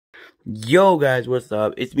Yo guys, what's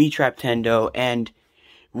up? It's me, Traptendo, and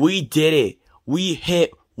we did it. We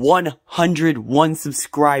hit 101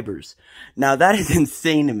 subscribers. Now that is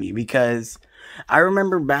insane to me because I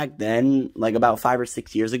remember back then, like about 5 or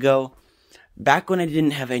 6 years ago, back when I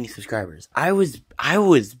didn't have any subscribers, I was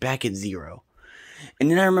back at 0. And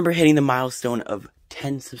then I remember hitting the milestone of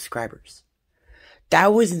 10 subscribers.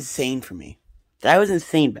 That was insane for me. That was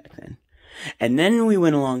insane back then. And then we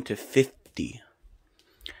went along to 50.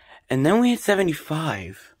 And then we hit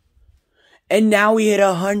 75. And now we hit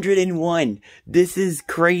 101. This is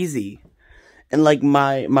crazy. And like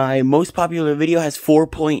my most popular video has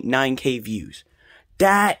 4.9k views.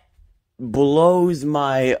 That blows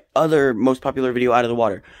my other most popular video out of the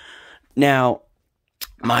water. Now,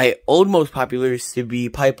 my old most popular is to be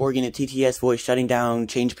pipe organ at TTS voice shutting down,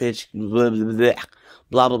 change pitch, blah blah blah blah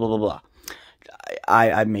blah blah blah blah.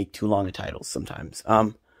 I make too long of titles sometimes.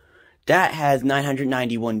 That has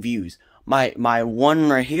 991 views. My one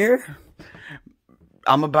right here,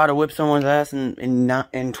 I'm about to whip someone's ass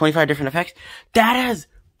in 25 different effects. That has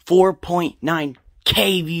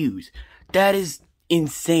 4.9k views. That is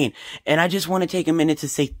insane. And I just want to take a minute to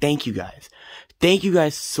say thank you guys. Thank you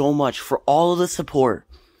guys so much for all of the support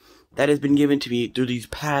that has been given to me through these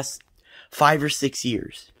past 5 or 6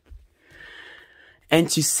 years. And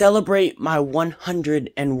to celebrate my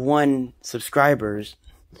 101 subscribers,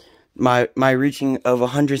 my reaching of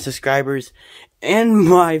 100 subscribers, and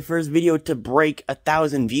my first video to break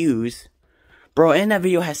 1,000 views, bro, and that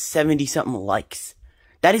video has 70 something likes.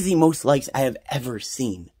 That is the most likes I have ever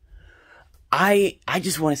seen. I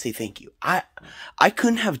just want to say thank you. I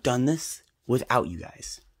couldn't have done this without you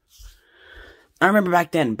guys. I remember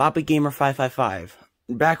back then, Bop It Gamer 555.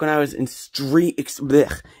 Back when I was extremely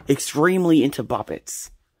into Bop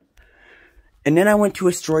Its. And then I went to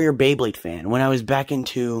a Destroyer Beyblade fan when I was back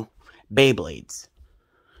into Beyblades.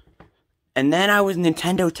 And then I was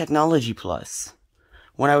Nintendo Technology Plus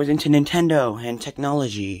when I was into Nintendo and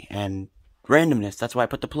technology and randomness. That's why I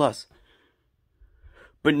put the plus.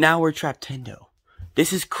 But now we're Traptendo.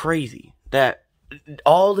 This is crazy that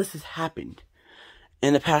all this has happened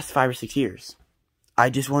in the past 5 or 6 years. I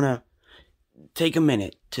just want to take a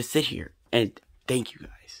minute to sit here and thank you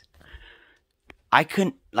guys. I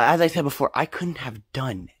couldn't, as I said before, I couldn't have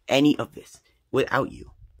done any of this without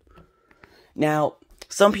you. Now,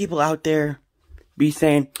 some people out there be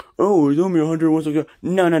saying, oh, it's only 101 subscribers.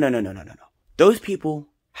 No. Those people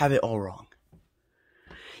have it all wrong.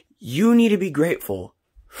 You need to be grateful.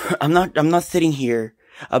 I'm not sitting here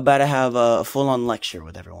about to have a full-on lecture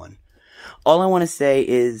with everyone. All I want to say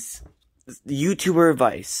is, YouTuber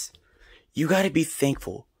advice. You gotta be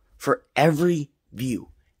thankful for every view,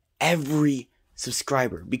 every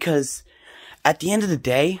subscriber, because at the end of the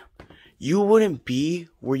day, you wouldn't be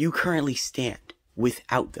where you currently stand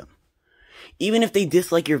without them. Even if they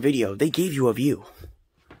dislike your video, they gave you a view.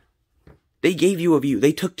 They gave you a view.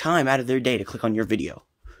 They took time out of their day to click on your video.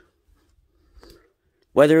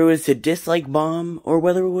 Whether it was to dislike bomb, or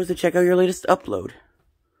whether it was to check out your latest upload.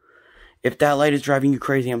 If that light is driving you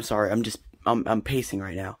crazy, I'm sorry. I'm pacing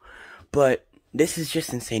right now. But this is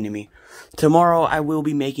just insane to me. Tomorrow, I will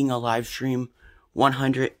be making a live stream,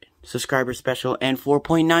 100 subscriber special, and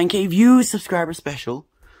 4.9k views subscriber special.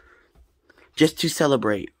 Just to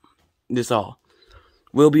celebrate this all.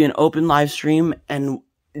 Will be an open live stream, and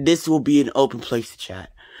this will be an open place to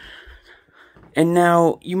chat. And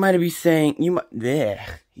now, you might be saying,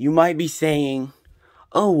 you might be saying,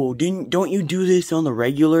 oh, well, don't you do this on the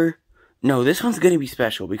regular? No, this one's gonna be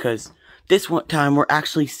special, because this one time, we're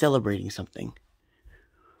actually celebrating something.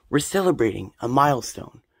 We're celebrating a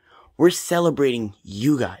milestone. We're celebrating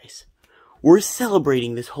you guys. We're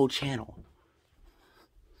celebrating this whole channel.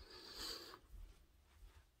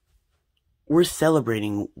 We're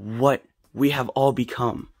celebrating what we have all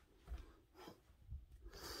become.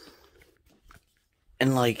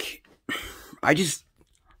 And like, I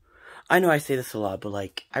know I say this a lot, but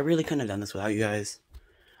like, I really couldn't have done this without you guys.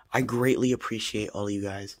 I greatly appreciate all of you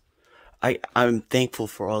guys. I'm thankful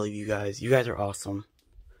for all of you guys. You guys are awesome.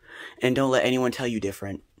 And don't let anyone tell you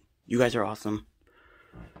different. You guys are awesome.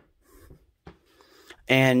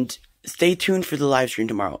 And stay tuned for the live stream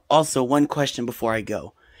tomorrow. Also, one question before I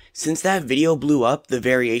go. Since that video blew up, the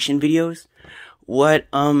variation videos, what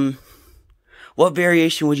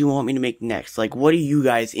variation would you want me to make next? Like, what are you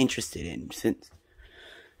guys interested in?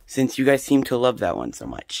 Since you guys seem to love that one so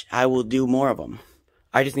much, I will do more of them.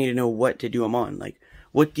 I just need to know what to do them on. Like,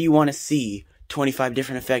 what do you want to see? 25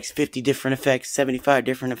 different effects, 50 different effects, 75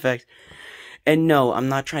 different effects. And no, I'm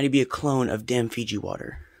not trying to be a clone of damn Fiji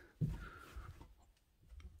water.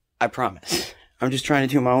 I promise. I'm just trying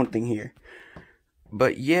to do my own thing here.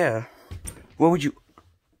 But yeah, what would you...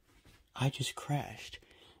 I just crashed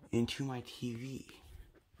into my TV.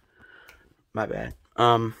 My bad.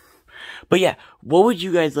 But yeah, what would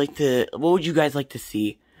you guys like to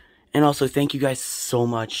see? And also, thank you guys so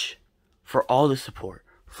much for all the support,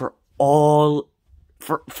 for all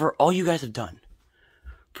you guys have done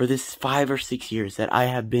for this 5 or 6 years that I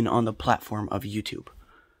have been on the platform of YouTube.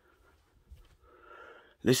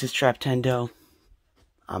 This is Traptendo.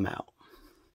 I'm out.